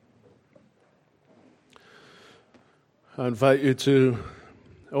I invite you to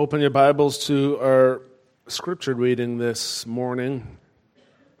open your Bibles to our scripture reading this morning.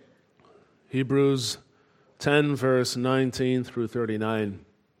 Hebrews 10, verse 19 through 39.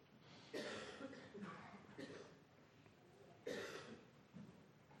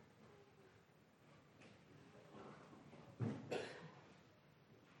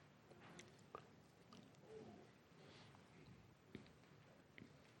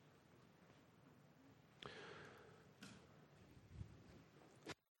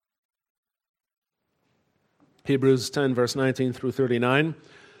 Hebrews 10, verse 19 through 39.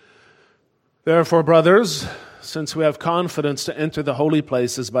 Therefore, brothers, since we have confidence to enter the holy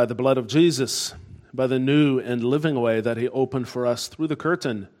places by the blood of Jesus, by the new and living way that he opened for us through the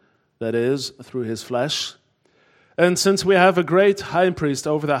curtain, that is, through his flesh, and since we have a great high priest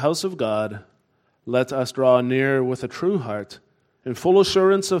over the house of God, let us draw near with a true heart, in full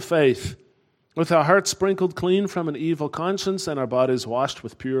assurance of faith, with our hearts sprinkled clean from an evil conscience and our bodies washed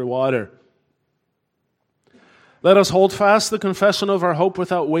with pure water. Let us hold fast the confession of our hope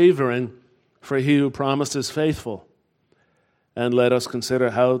without wavering, for he who promised is faithful. And let us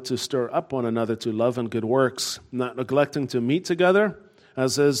consider how to stir up one another to love and good works, not neglecting to meet together,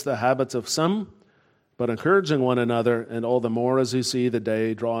 as is the habit of some, but encouraging one another, and all the more as you see the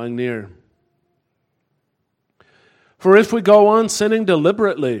day drawing near. For if we go on sinning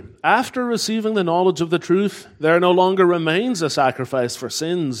deliberately, after receiving the knowledge of the truth, there no longer remains a sacrifice for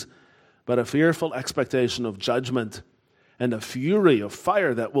sins, but a fearful expectation of judgment and a fury of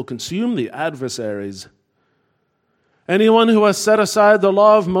fire that will consume the adversaries. Anyone who has set aside the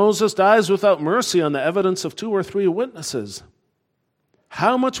law of Moses dies without mercy on the evidence of 2 or 3 witnesses.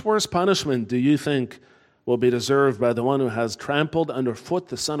 How much worse punishment do you think will be deserved by the one who has trampled underfoot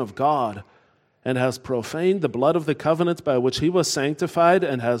the Son of God and has profaned the blood of the covenant by which he was sanctified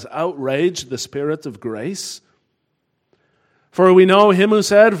and has outraged the Spirit of grace? For we know him who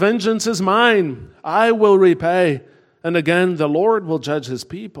said, "Vengeance is mine, I will repay," and again, "The Lord will judge his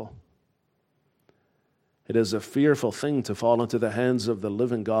people." It is a fearful thing to fall into the hands of the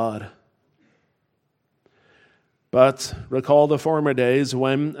living God. But recall the former days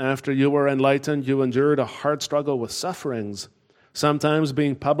when, after you were enlightened, you endured a hard struggle with sufferings, sometimes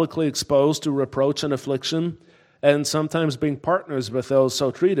being publicly exposed to reproach and affliction, and sometimes being partners with those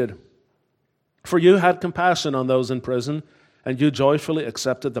so treated. For you had compassion on those in prison, and you joyfully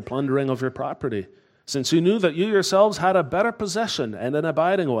accepted the plundering of your property, since you knew that you yourselves had a better possession and an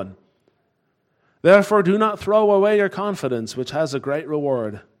abiding one. Therefore do not throw away your confidence, which has a great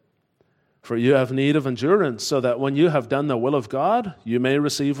reward. For you have need of endurance, so that when you have done the will of God, you may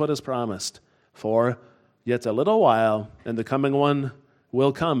receive what is promised. For yet a little while, and the coming one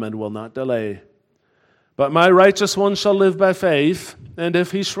will come and will not delay. But my righteous one shall live by faith, and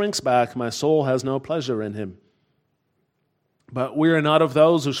if he shrinks back, my soul has no pleasure in him. But we are not of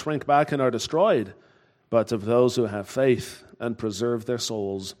those who shrink back and are destroyed, but of those who have faith and preserve their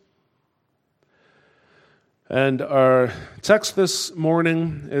souls. And our text this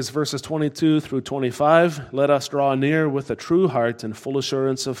morning is verses 22 through 25. Let us draw near with a true heart and full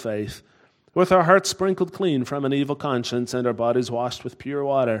assurance of faith, with our hearts sprinkled clean from an evil conscience and our bodies washed with pure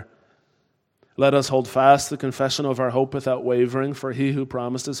water. Let us hold fast the confession of our hope without wavering, for he who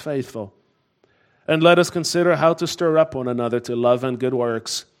promised is faithful. And let us consider how to stir up one another to love and good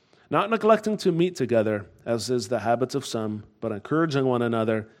works, not neglecting to meet together, as is the habit of some, but encouraging one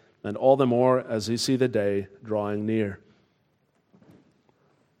another, and all the more as you see the day drawing near.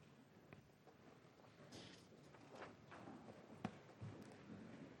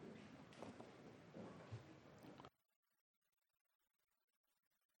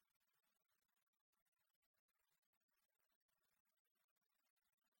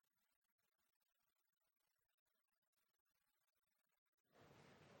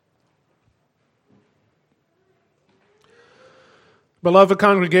 Beloved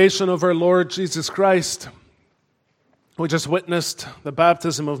congregation of our Lord Jesus Christ, we just witnessed the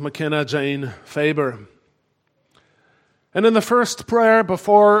baptism of McKenna Jane Faber. And in the first prayer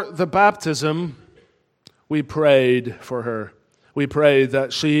before the baptism, we prayed for her. We prayed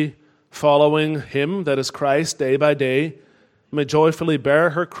that she, following him, that is Christ, day by day, may joyfully bear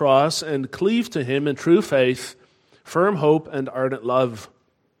her cross and cleave to him in true faith, firm hope, and ardent love.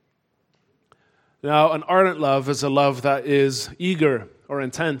 Now, an ardent love is a love that is eager or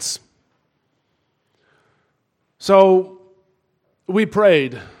intense. So, we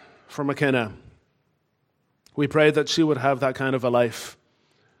prayed for McKenna. We prayed that she would have that kind of a life.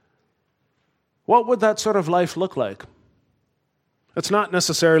 What would that sort of life look like? It's not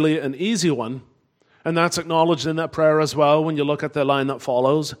necessarily an easy one, and that's acknowledged in that prayer as well when you look at the line that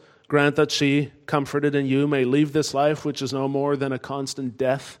follows. Grant that she, comforted in you, may leave this life, which is no more than a constant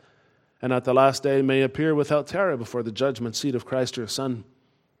death, and at the last day may appear without terror before the judgment seat of Christ your Son.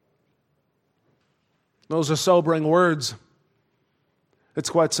 Those are sobering words. It's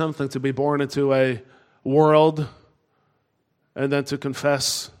quite something to be born into a world and then to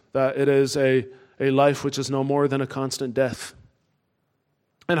confess that it is a life which is no more than a constant death.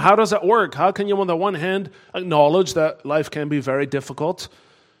 And how does that work? How can you, on the one hand, acknowledge that life can be very difficult,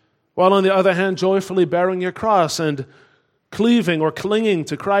 while on the other hand, joyfully bearing your cross and cleaving or clinging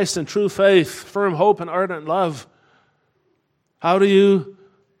to Christ in true faith, firm hope, and ardent love? How do you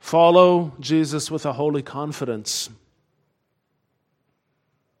follow Jesus with a holy confidence?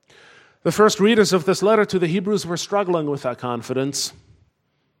 The first readers of this letter to the Hebrews were struggling with that confidence.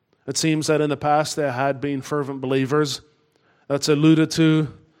 It seems that in the past they had been fervent believers. That's alluded to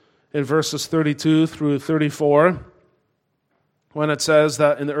in verses 32 through 34, when it says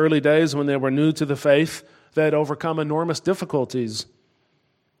that in the early days when they were new to the faith, they had overcome enormous difficulties.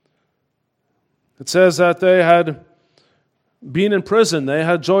 It says that they had been in prison. They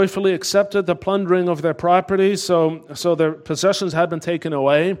had joyfully accepted the plundering of their property, so their possessions had been taken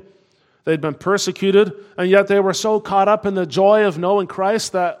away. They'd been persecuted, and yet they were so caught up in the joy of knowing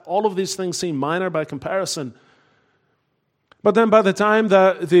Christ that all of these things seem minor by comparison. But then by the time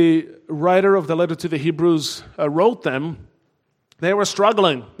that the writer of the letter to the Hebrews wrote them, they were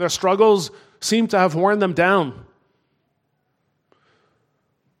struggling. Their struggles seemed to have worn them down.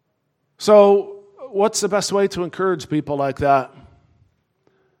 So what's the best way to encourage people like that?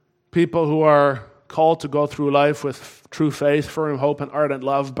 People who are called to go through life with true faith, firm hope, and ardent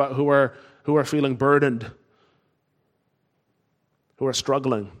love, but who are feeling burdened, who are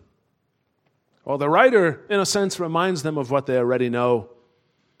struggling. Well, the writer, in a sense, reminds them of what they already know.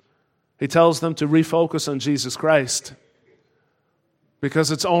 He tells them to refocus on Jesus Christ,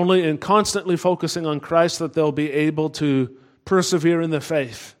 because it's only in constantly focusing on Christ that they'll be able to persevere in the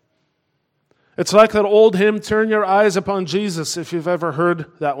faith. It's like that old hymn, "Turn Your Eyes Upon Jesus," if you've ever heard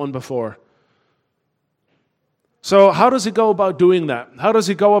that one before. So how does he go about doing that? How does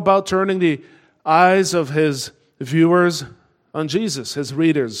he go about turning the eyes of his viewers on Jesus, his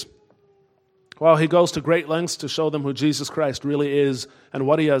readers? Well, he goes to great lengths to show them who Jesus Christ really is and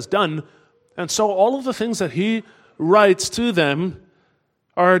what he has done. And so all of the things that he writes to them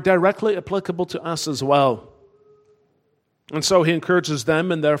are directly applicable to us as well. And so he encourages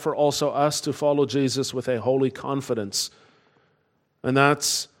them, and therefore also us, to follow Jesus with a holy confidence. And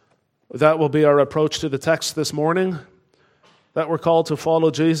that will be our approach to the text this morning, that we're called to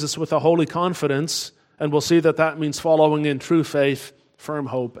follow Jesus with a holy confidence, and we'll see that that means following in true faith, firm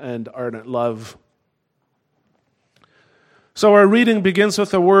hope, and ardent love. So our reading begins with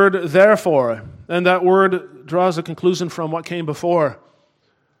the word "therefore," and that word draws a conclusion from what came before.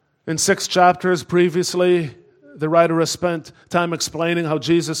 In 6 chapters previously, the writer has spent time explaining how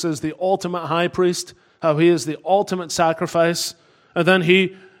Jesus is the ultimate high priest, how he is the ultimate sacrifice, and then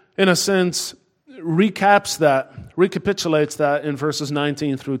he, in a sense, recapitulates that in verses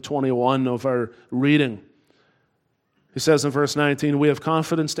 19 through 21 of our reading. He says in verse 19, "We have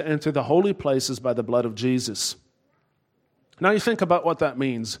confidence to enter the holy places by the blood of Jesus." Now you think about what that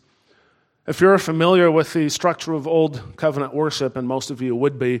means. If you're familiar with the structure of Old Covenant worship, and most of you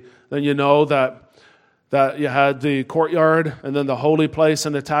would be, then you know that you had the courtyard, and then the holy place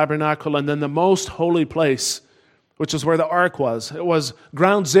and the tabernacle, and then the most holy place, which is where the ark was. It was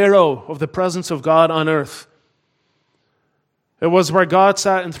ground zero of the presence of God on earth. It was where God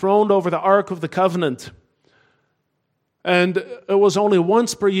sat enthroned over the ark of the covenant. And it was only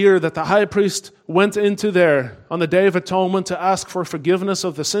once per year that the high priest went into there on the Day of Atonement to ask for forgiveness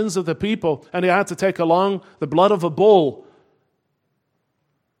of the sins of the people, and he had to take along the blood of a bull.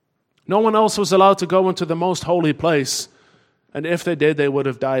 No one else was allowed to go into the most holy place, and if they did, they would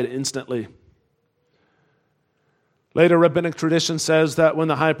have died instantly. Later, rabbinic tradition says that when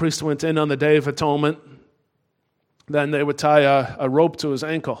the high priest went in on the Day of Atonement, then they would tie a rope to his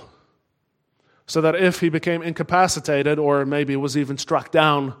ankle, so that if he became incapacitated or maybe was even struck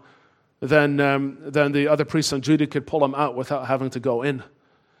down, then the other priests on duty could pull him out without having to go in.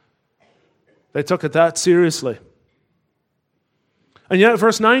 They took it that seriously. And yet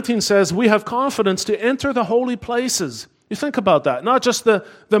verse 19 says, "We have confidence to enter the holy places." You think about that. Not just the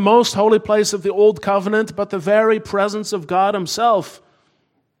most holy place of the Old Covenant, but the very presence of God himself.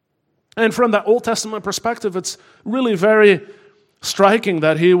 And from that Old Testament perspective, it's really very striking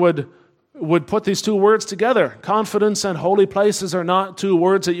that he would put these two words together. Confidence and holy places are not two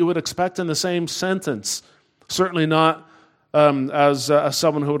words that you would expect in the same sentence. Certainly not as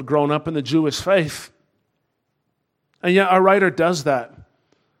someone who had grown up in the Jewish faith. And yet our writer does that.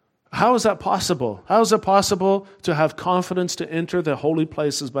 How is that possible? How is it possible to have confidence to enter the holy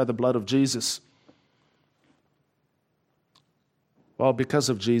places by the blood of Jesus? Well, because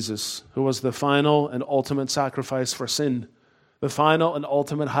of Jesus, who was the final and ultimate sacrifice for sin, the final and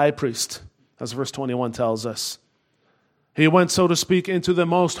ultimate high priest, as verse 21 tells us. He went, so to speak, into the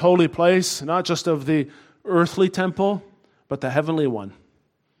most holy place, not just of the earthly temple, but the heavenly one,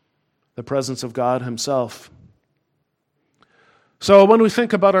 the presence of God himself. So when we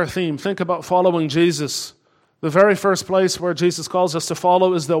think about our theme, think about following Jesus, the very first place where Jesus calls us to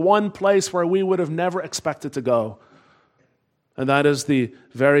follow is the one place where we would have never expected to go. And that is the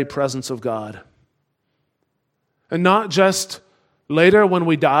very presence of God. And not just later when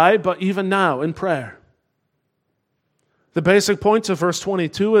we die, but even now in prayer. The basic point of verse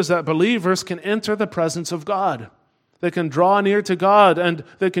 22 is that believers can enter the presence of God. They can draw near to God, and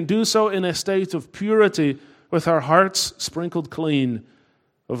they can do so in a state of purity, with our hearts sprinkled clean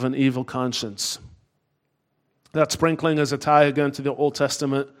of an evil conscience. That sprinkling is a tie again to the Old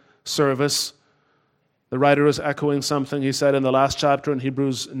Testament service. The writer is echoing something he said in the last chapter in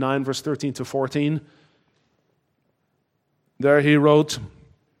Hebrews 9, verse 13 to 14. There he wrote,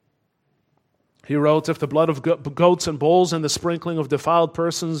 if the blood of goats and bulls and the sprinkling of defiled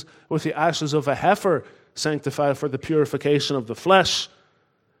persons with the ashes of a heifer sanctify for the purification of the flesh,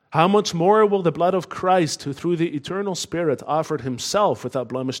 how much more will the blood of Christ, who through the eternal Spirit offered himself without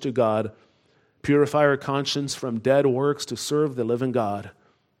blemish to God, purify our conscience from dead works to serve the living God?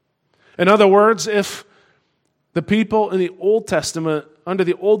 In other words, if the people in the Old Testament, under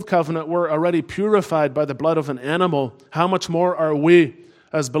the Old Covenant, were already purified by the blood of an animal, how much more are we,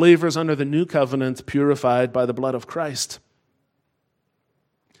 as believers under the New Covenant, purified by the blood of Christ?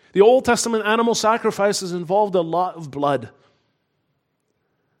 The Old Testament animal sacrifices involved a lot of blood.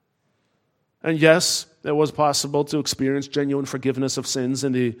 And yes, it was possible to experience genuine forgiveness of sins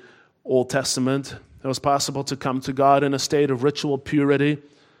in the Old Testament. It was possible to come to God in a state of ritual purity.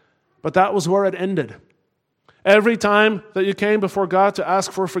 But that was where it ended. Every time that you came before God to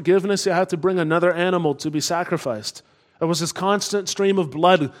ask for forgiveness, you had to bring another animal to be sacrificed. There was this constant stream of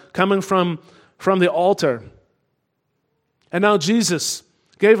blood coming from the altar. And now Jesus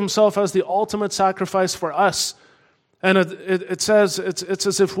gave himself as the ultimate sacrifice for us. And it says it's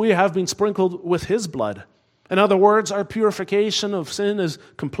as if we have been sprinkled with his blood. In other words, our purification of sin is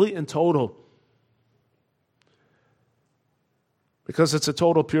complete and total. Because it's a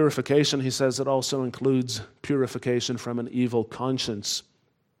total purification, he says it also includes purification from an evil conscience.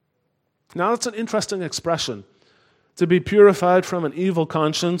 Now, that's an interesting expression. To be purified from an evil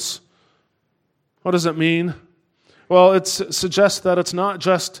conscience. What does it mean? Well, it suggests that it's not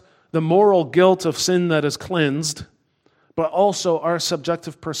just the moral guilt of sin that is cleansed, but also our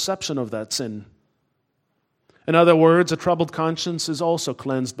subjective perception of that sin. In other words, a troubled conscience is also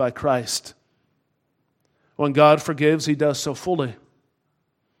cleansed by Christ. When God forgives, he does so fully.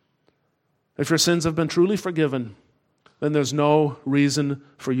 If your sins have been truly forgiven, then there's no reason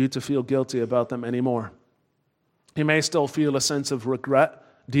for you to feel guilty about them anymore. You may still feel a sense of regret,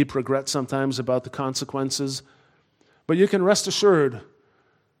 deep regret sometimes about the consequences, but you can rest assured,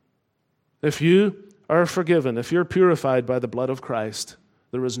 if you are forgiven, if you're purified by the blood of Christ,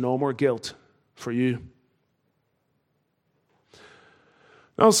 there is no more guilt for you.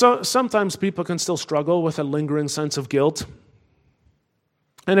 Now, sometimes people can still struggle with a lingering sense of guilt.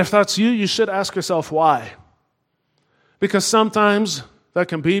 And if that's you, you should ask yourself why. Because sometimes that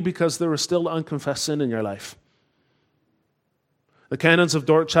can be because there is still unconfessed sin in your life. The Canons of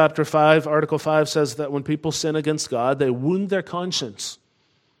Dort, chapter 5, article 5 says that when people sin against God, they wound their conscience.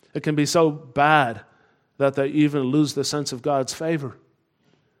 It can be so bad that they even lose the sense of God's favor.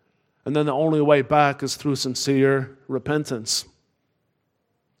 And then the only way back is through sincere repentance.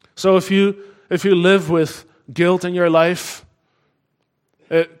 So if you live with guilt in your life,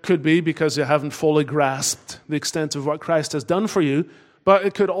 it could be because you haven't fully grasped the extent of what Christ has done for you, but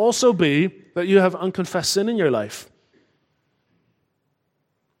it could also be that you have unconfessed sin in your life.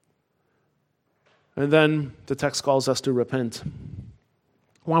 And then the text calls us to repent.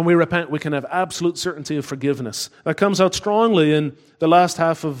 When we repent, we can have absolute certainty of forgiveness. That comes out strongly in the last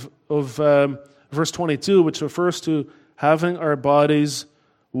half of verse 22, which refers to having our bodies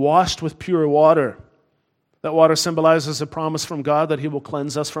washed with pure water. That water symbolizes a promise from God that he will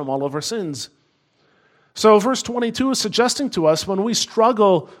cleanse us from all of our sins. So verse 22 is suggesting to us when we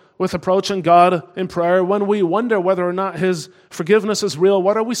struggle with approaching God in prayer, when we wonder whether or not his forgiveness is real,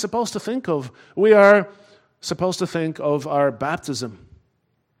 what are we supposed to think of? We are supposed to think of our baptism.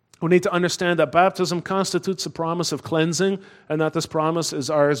 We need to understand that baptism constitutes a promise of cleansing and that this promise is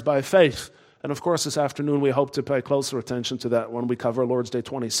ours by faith. And of course, this afternoon we hope to pay closer attention to that when we cover Lord's Day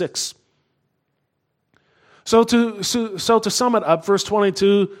 26. So to sum it up, verse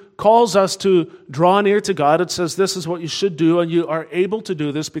 22 calls us to draw near to God. It says this is what you should do, and you are able to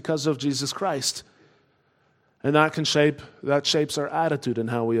do this because of Jesus Christ. And that shapes our attitude and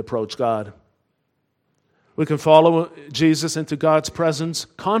how we approach God. We can follow Jesus into God's presence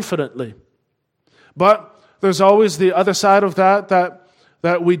confidently. But there's always the other side of that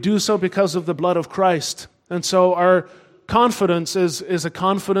we do so because of the blood of Christ. And so our confidence is a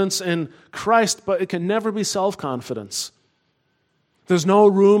confidence in Christ, but it can never be self-confidence. There's no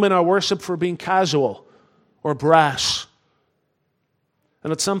room in our worship for being casual or brash.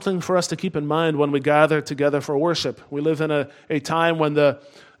 And it's something for us to keep in mind when we gather together for worship. We live in a time when the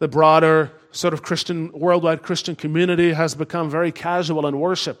broader sort of worldwide Christian community has become very casual in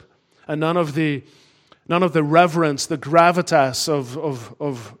worship. And none of the reverence, the gravitas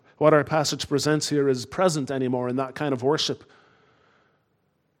of what our passage presents here is present anymore in that kind of worship.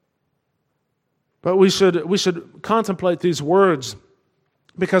 But we should contemplate these words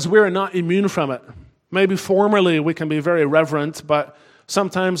because we are not immune from it. Maybe formerly we can be very reverent, but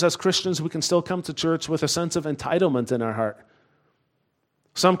sometimes as Christians we can still come to church with a sense of entitlement in our heart.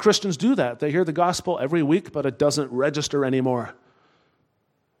 Some Christians do that. They hear the gospel every week, but it doesn't register anymore.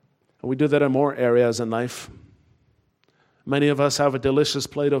 And we do that in more areas in life. Many of us have a delicious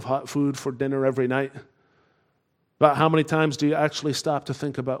plate of hot food for dinner every night. But how many times do you actually stop to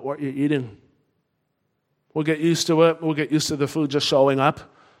think about what you're eating? We'll get used to it. We'll get used to the food just showing up.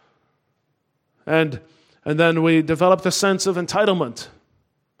 And then we develop the sense of entitlement.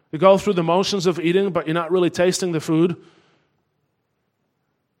 You go through the motions of eating, but you're not really tasting the food.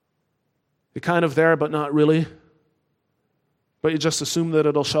 You're kind of there, but not really. But you just assume that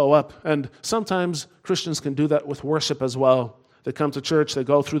it'll show up. And sometimes Christians can do that with worship as well. They come to church, they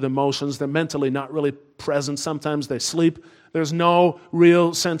go through the motions, they're mentally not really present. Sometimes they sleep. There's no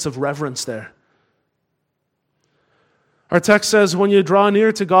real sense of reverence there. Our text says when you draw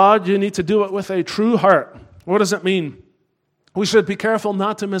near to God, you need to do it with a true heart. What does it mean? We should be careful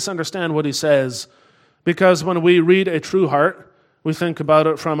not to misunderstand what he says, because when we read a true heart, we think about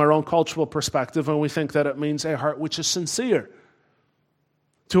it from our own cultural perspective, and we think that it means a heart which is sincere.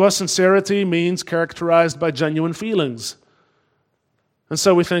 To us, sincerity means characterized by genuine feelings. And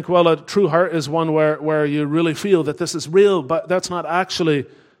so we think, well, a true heart is one where you really feel that this is real, but that's not actually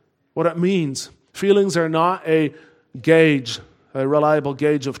what it means. Feelings are not a reliable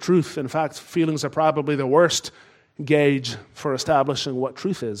gauge of truth. In fact, feelings are probably the worst gauge for establishing what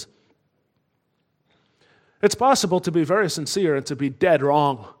truth is. It's possible to be very sincere and to be dead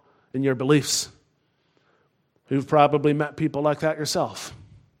wrong in your beliefs. You've probably met people like that yourself.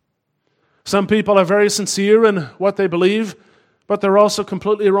 Some people are very sincere in what they believe, but they're also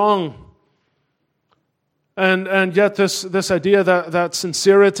completely wrong. And yet this idea that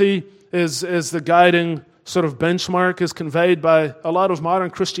sincerity is the guiding sort of benchmark is conveyed by a lot of modern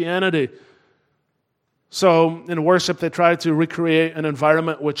Christianity. So in worship, they try to recreate an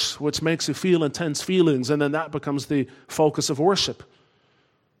environment which makes you feel intense feelings, and then that becomes the focus of worship.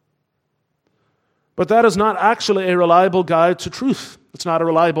 But that is not actually a reliable guide to truth. It's not a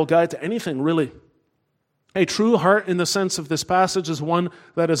reliable guide to anything, really. A true heart in the sense of this passage is one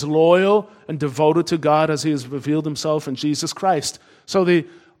that is loyal and devoted to God as he has revealed himself in Jesus Christ. So the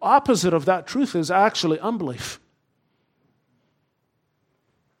opposite of that truth is actually unbelief.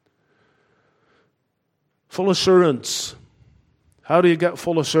 Full assurance. How do you get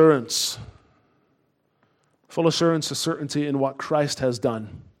full assurance? Full assurance is certainty in what Christ has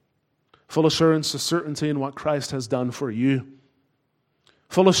done. Full assurance is certainty in what Christ has done for you.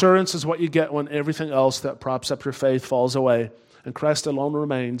 Full assurance is what you get when everything else that props up your faith falls away and Christ alone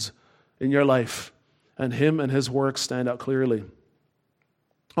remains in your life, and him and his works stand out clearly.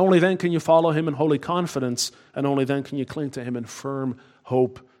 Only then can you follow him in holy confidence, and only then can you cling to him in firm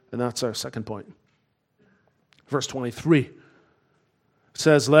hope. And that's our second point. Verse 23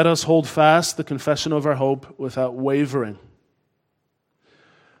 says, "Let us hold fast the confession of our hope without wavering."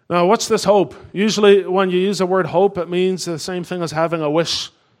 Now, what's this hope? Usually when you use the word hope, it means the same thing as having a wish.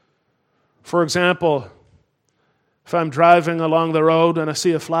 For example, if I'm driving along the road and I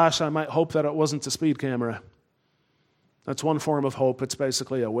see a flash, I might hope that it wasn't a speed camera. That's one form of hope. It's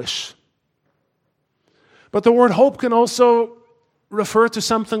basically a wish. But the word hope can also refer to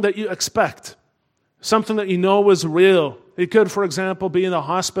something that you expect, something that you know is real. You could, for example, be in a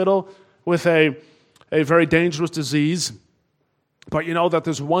hospital with a very dangerous disease, but you know that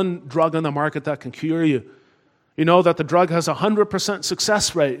there's one drug on the market that can cure you. You know that the drug has a 100%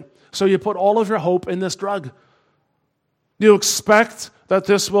 success rate, so you put all of your hope in this drug. You expect that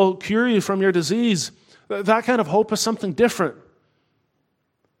this will cure you from your disease. That kind of hope is something different.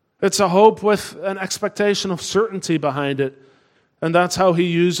 It's a hope with an expectation of certainty behind it. And that's how he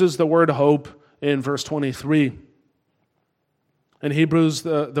uses the word hope in verse 23. In Hebrews,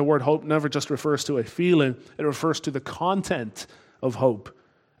 the word hope never just refers to a feeling. It refers to the content of hope.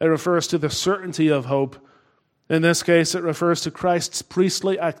 It refers to the certainty of hope. In this case, it refers to Christ's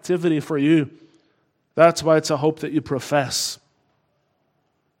priestly activity for you. That's why it's a hope that you profess.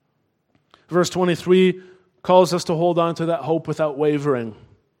 Verse 23 calls us to hold on to that hope without wavering.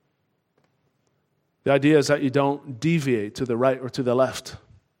 The idea is that you don't deviate to the right or to the left.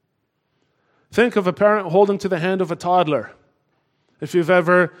 Think of a parent holding to the hand of a toddler. If you've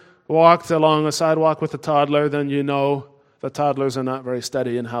ever walked along a sidewalk with a toddler, then you know that toddlers are not very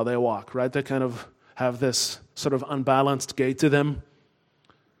steady in how they walk, right? They kind of have this sort of unbalanced gait to them.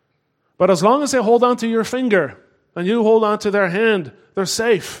 But as long as they hold on to your finger and you hold on to their hand, they're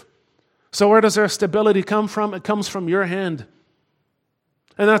safe. So where does their stability come from? It comes from your hand.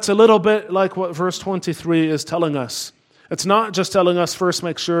 And that's a little bit like what verse 23 is telling us. It's not just telling us first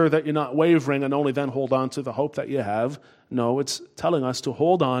make sure that you're not wavering and only then hold on to the hope that you have. No, it's telling us to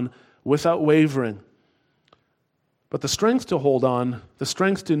hold on without wavering. But the strength to hold on, the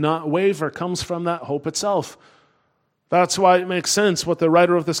strength to not waver comes from that hope itself. That's why it makes sense what the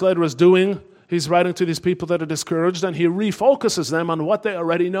writer of this letter is doing. He's writing to these people that are discouraged, and he refocuses them on what they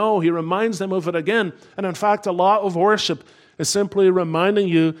already know. He reminds them of it again. And in fact, a lot of worship is simply reminding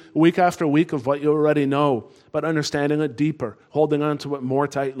you week after week of what you already know, but understanding it deeper, holding on to it more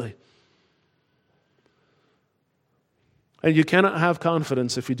tightly. And you cannot have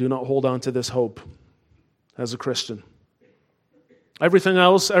confidence if you do not hold on to this hope as a Christian. Everything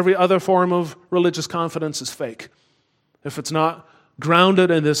else, every other form of religious confidence is fake if it's not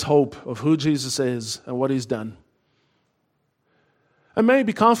grounded in this hope of who Jesus is and what he's done. And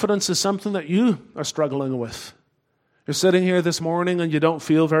maybe confidence is something that you are struggling with. You're sitting here this morning and you don't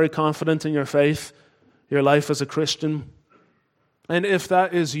feel very confident in your faith, your life as a Christian. And if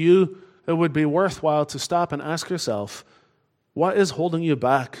that is you, it would be worthwhile to stop and ask yourself, what is holding you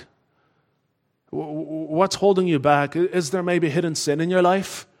back? What's holding you back? Is there maybe hidden sin in your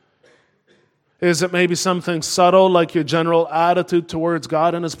life? Is it maybe something subtle like your general attitude towards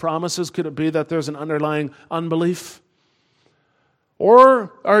God and his promises? Could it be that there's an underlying unbelief?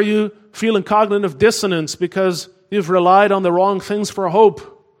 Or are you feeling cognitive dissonance because you've relied on the wrong things for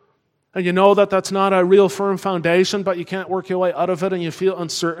hope? And you know that that's not a real firm foundation, but you can't work your way out of it and you feel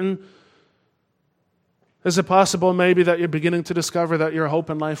uncertain? Is it possible maybe that you're beginning to discover that your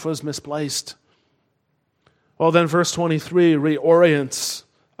hope in life was misplaced? Well, then verse 23 reorients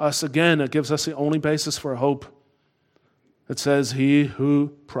us again. It gives us the only basis for hope. It says, he who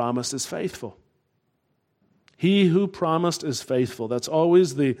promised is faithful. He who promised is faithful. That's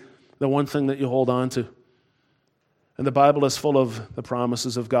always the one thing that you hold on to. And the Bible is full of the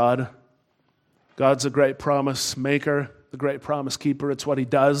promises of God. God's a great promise maker, the great promise keeper. It's what he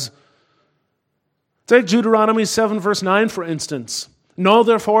does. Take Deuteronomy 7 verse 9 for instance. Know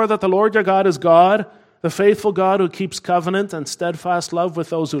therefore that the Lord your God is God, the faithful God who keeps covenant and steadfast love with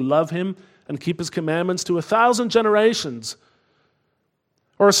those who love him and keep his commandments to 1,000 generations.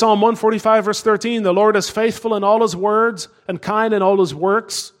 Or Psalm 145 verse 13, the Lord is faithful in all his words and kind in all his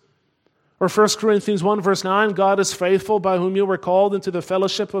works. Or 1 Corinthians 1 verse 9, God is faithful by whom you were called into the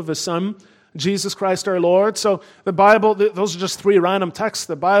fellowship of his Son, Jesus Christ our Lord. So the Bible, those are just three random texts.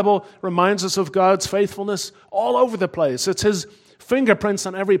 The Bible reminds us of God's faithfulness all over the place. It's his fingerprints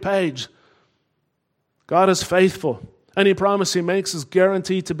on every page. God is faithful. Any promise he makes is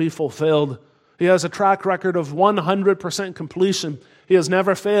guaranteed to be fulfilled. He has a track record of 100% completion. He has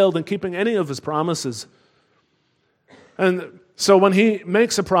never failed in keeping any of his promises. And so when he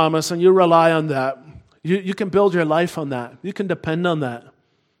makes a promise and you rely on that, you can build your life on that. You can depend on that.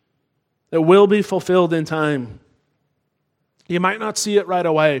 It will be fulfilled in time. You might not see it right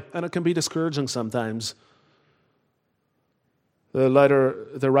away, and it can be discouraging sometimes. The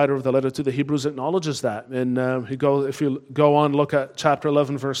writer of the letter to the Hebrews acknowledges that. And if you go on, look at chapter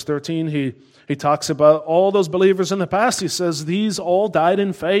 11, verse 13, he talks about all those believers in the past. He says, these all died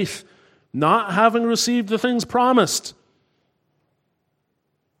in faith, not having received the things promised,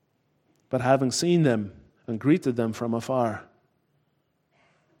 but having seen them and greeted them from afar.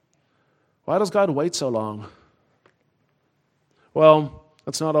 Why does God wait so long? Well,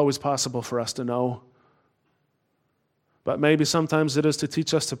 it's not always possible for us to know. But maybe sometimes it is to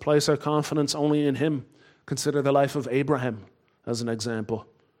teach us to place our confidence only in him. Consider the life of Abraham as an example.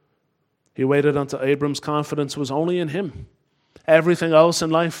 He waited until Abram's confidence was only in him. Everything else in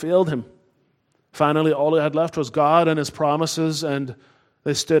life failed him. Finally, all he had left was God and his promises, and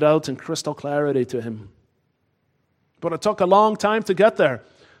They stood out in crystal clarity to him. But it took a long time to get there.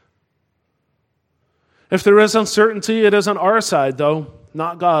 If there is uncertainty, it is on our side, though,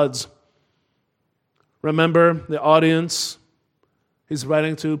 not God's. Remember the audience. He's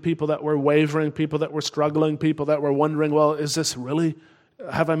writing to people that were wavering, people that were struggling, people that were wondering, well, is this really?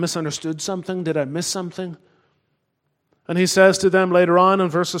 Have I misunderstood something? Did I miss something? And he says to them later on in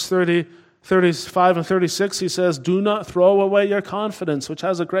verses 35 and 36, he says, do not throw away your confidence, which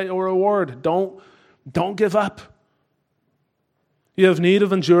has a great reward. Don't give up. You have need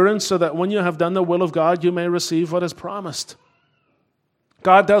of endurance so that when you have done the will of God, you may receive what is promised.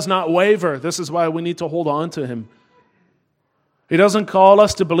 God does not waver. This is why we need to hold on to him. He doesn't call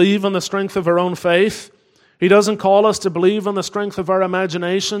us to believe on the strength of our own faith. He doesn't call us to believe on the strength of our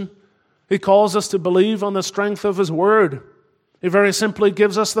imagination. He calls us to believe on the strength of his word. He very simply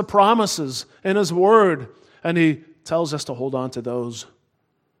gives us the promises in his word, and he tells us to hold on to those.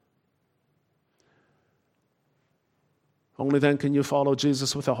 Only then can you follow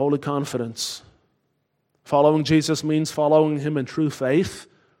Jesus with a holy confidence. Following Jesus means following him in true faith.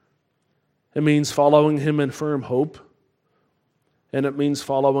 It means following him in firm hope. And it means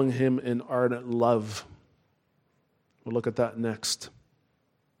following him in ardent love. We'll look at that next.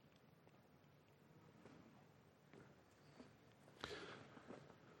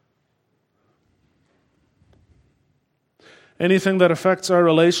 Anything that affects our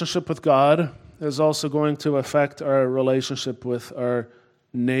relationship with God is also going to affect our relationship with our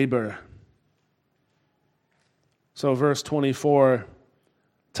neighbor. So verse 24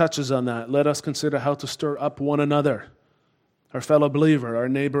 touches on that. Let us consider how to stir up one another, our fellow believer, our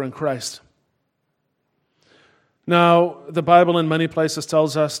neighbor in Christ. Now, the Bible in many places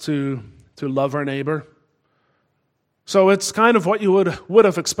tells us to love our neighbor. So it's kind of what you would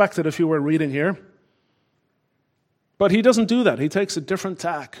have expected if you were reading here. But he doesn't do that. He takes a different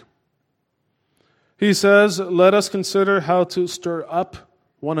tack. He says, let us consider how to stir up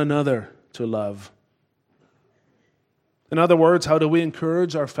one another to love. In other words, how do we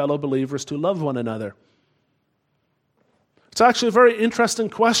encourage our fellow believers to love one another? It's actually a very interesting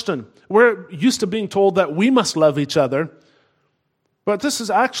question. We're used to being told that we must love each other, but this is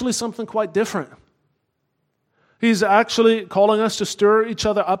actually something quite different. He's actually calling us to stir each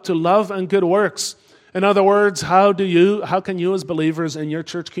other up to love and good works. In other words, how can you as believers in your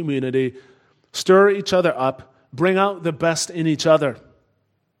church community stir each other up, bring out the best in each other?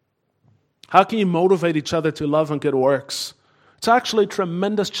 How can you motivate each other to love and good works? It's actually a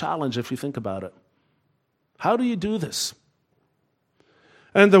tremendous challenge if you think about it. How do you do this?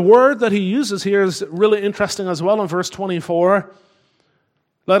 And the word that he uses here is really interesting as well in verse 24.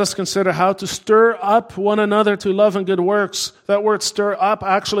 Let us consider how to stir up one another to love and good works. That word stir up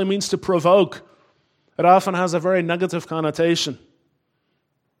actually means to provoke. It often has a very negative connotation.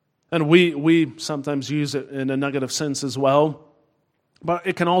 And we sometimes use it in a negative sense as well. But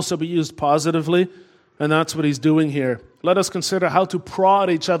it can also be used positively, and that's what he's doing here. Let us consider how to prod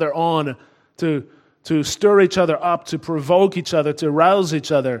each other on, to stir each other up, to provoke each other, to rouse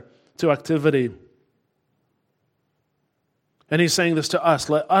each other to activity. And he's saying this to us.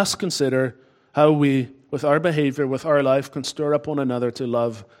 Let us consider how we, with our behavior, with our life, can stir up one another to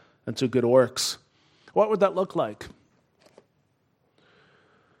love and to good works. What would that look like?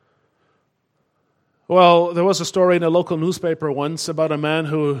 Well, there was a story in a local newspaper once about a man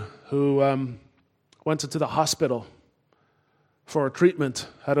who went into the hospital for treatment,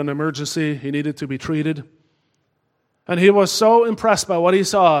 had an emergency, he needed to be treated. And he was so impressed by what he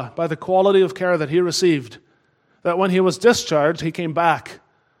saw, by the quality of care that he received, that when he was discharged, he came back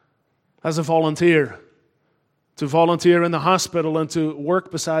as a volunteer, to volunteer in the hospital and to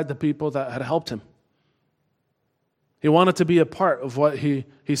work beside the people that had helped him. He wanted to be a part of what he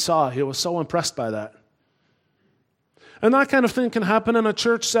saw. He was so impressed by that. And that kind of thing can happen in a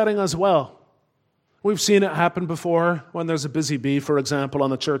church setting as well. We've seen it happen before when there's a busy bee, for example, on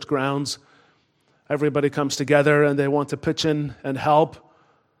the church grounds. Everybody comes together and they want to pitch in and help.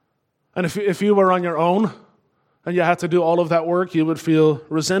 And if you were on your own and you had to do all of that work, you would feel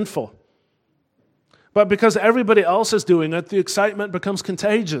resentful. But because everybody else is doing it, the excitement becomes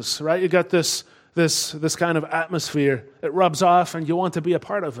contagious, right? You got this kind of atmosphere. It rubs off and you want to be a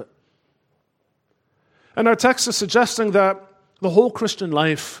part of it. And our text is suggesting that the whole Christian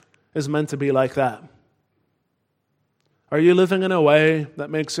life is meant to be like that. Are you living in a way that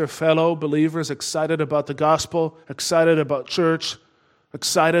makes your fellow believers excited about the gospel, excited about church,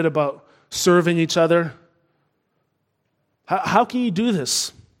 excited about serving each other? How can you do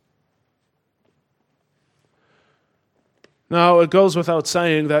this? Now, it goes without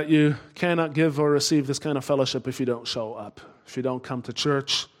saying that you cannot give or receive this kind of fellowship if you don't show up, if you don't come to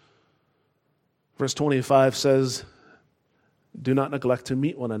church. Verse 25 says, do not neglect to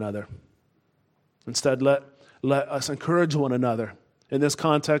meet one another. Instead, let us encourage one another. In this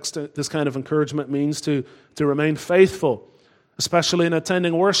context, this kind of encouragement means to remain faithful, especially in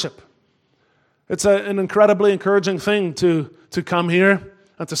attending worship. It's an incredibly encouraging thing to come here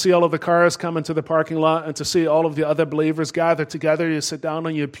and to see all of the cars come into the parking lot and to see all of the other believers gather together. You sit down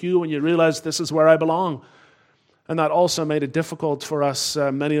on your pew and you realize this is where I belong. And that also made it difficult for us,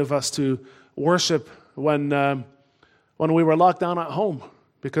 many of us, to worship when we were locked down at home,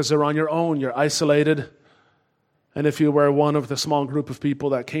 because you're on your own, you're isolated. And if you were one of the small group of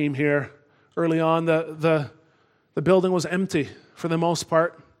people that came here early on, the building was empty for the most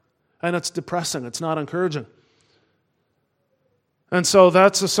part. And it's depressing. It's not encouraging. And so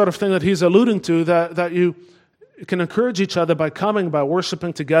that's the sort of thing that he's alluding to, that you can encourage each other by coming, by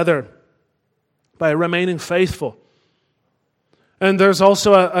worshiping together, by remaining faithful. And there's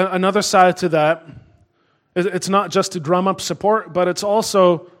also another side to that. It's not just to drum up support, but it's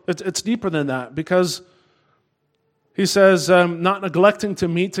also, it's deeper than that, because he says, not neglecting to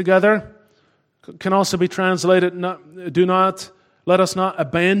meet together can also be translated, let us not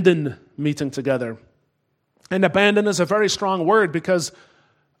abandon meeting together. And abandon is a very strong word, because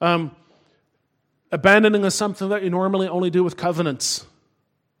abandoning is something that you normally only do with covenants.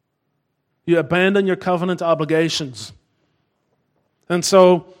 You abandon your covenant obligations. And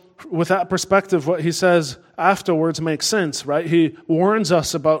so, with that perspective, what he says afterwards makes sense, right? He warns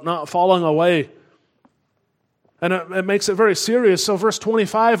us about not falling away. And it makes it very serious. So verse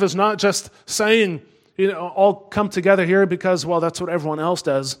 25 is not just saying, all come together here because, well, that's what everyone else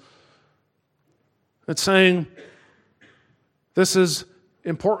does. It's saying this is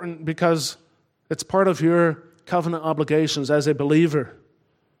important because it's part of your covenant obligations as a believer.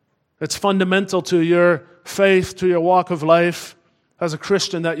 It's fundamental to your faith, to your walk of life as a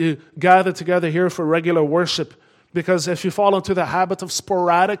Christian, that you gather together here for regular worship. Because if you fall into the habit of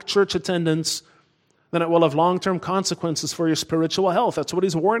sporadic church attendance, then it will have long-term consequences for your spiritual health. That's what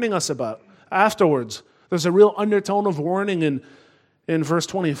he's warning us about afterwards. There's a real undertone of warning in verse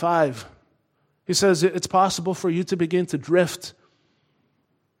 25. He says it's possible for you to begin to drift.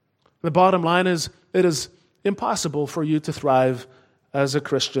 The bottom line is, it is impossible for you to thrive as a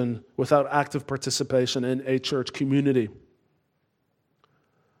Christian without active participation in a church community.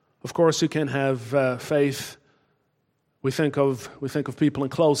 Of course, you can have faith. We think of people in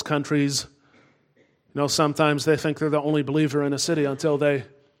closed countries. Sometimes they think they're the only believer in a city until they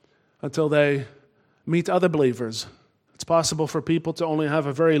meet other believers. It's possible for people to only have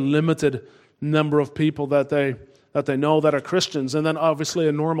a very limited number of people that they know that are Christians, and then obviously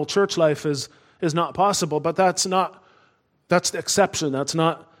a normal church life is not possible. But that's the exception. That's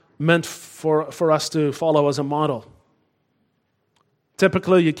not meant for us to follow as a model.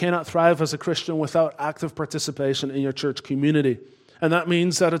 Typically, you cannot thrive as a Christian without active participation in your church community. And that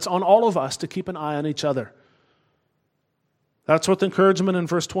means that it's on all of us to keep an eye on each other. That's what the encouragement in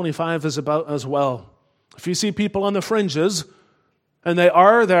verse 25 is about as well. If you see people on the fringes, and they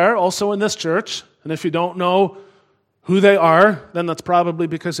are there also in this church, and if you don't know who they are, then that's probably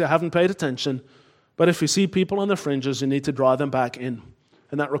because you haven't paid attention. But if you see people on the fringes, you need to draw them back in.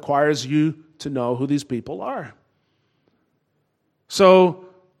 And that requires you to know who these people are. So,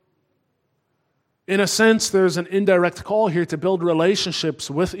 in a sense, there's an indirect call here to build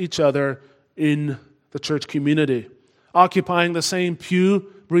relationships with each other in the church community. Occupying the same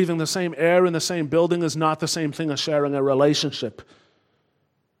pew, breathing the same air in the same building is not the same thing as sharing a relationship.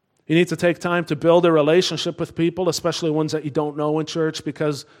 You need to take time to build a relationship with people, especially ones that you don't know in church,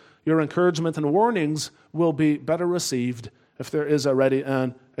 because your encouragement and warnings will be better received if there is already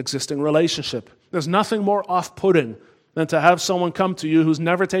an existing relationship. There's nothing more off-putting than to have someone come to you who's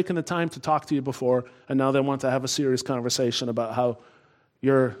never taken the time to talk to you before, and now they want to have a serious conversation about how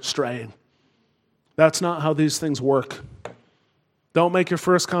you're straying. That's not how these things work. Don't make your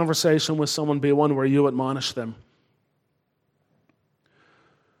first conversation with someone be one where you admonish them.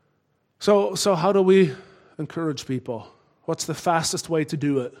 So how do we encourage people? What's the fastest way to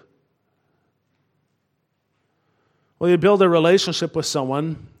do it? Well, you build a relationship with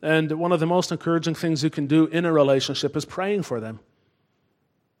someone, and one of the most encouraging things you can do in a relationship is praying for them.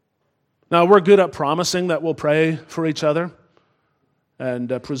 Now, we're good at promising that we'll pray for each other, and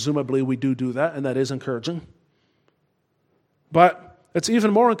presumably we do that, and that is encouraging. But it's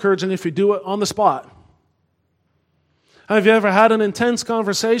even more encouraging if you do it on the spot. Have you ever had an intense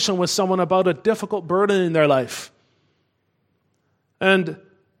conversation with someone about a difficult burden in their life? And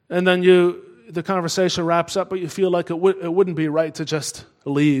then the conversation wraps up, but you feel like it wouldn't be right to just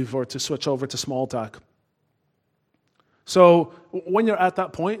leave or to switch over to small talk. So when you're at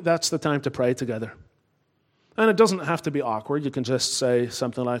that point, that's the time to pray together. And it doesn't have to be awkward. You can just say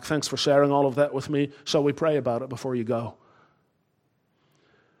something like, thanks for sharing all of that with me. Shall we pray about it before you go?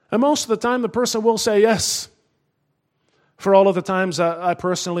 And most of the time, the person will say yes. For all of the times I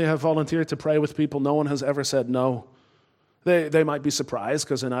personally have volunteered to pray with people, no one has ever said no. They might be surprised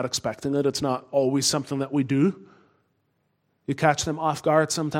because they're not expecting it. It's not always something that we do. You catch them off guard sometimes.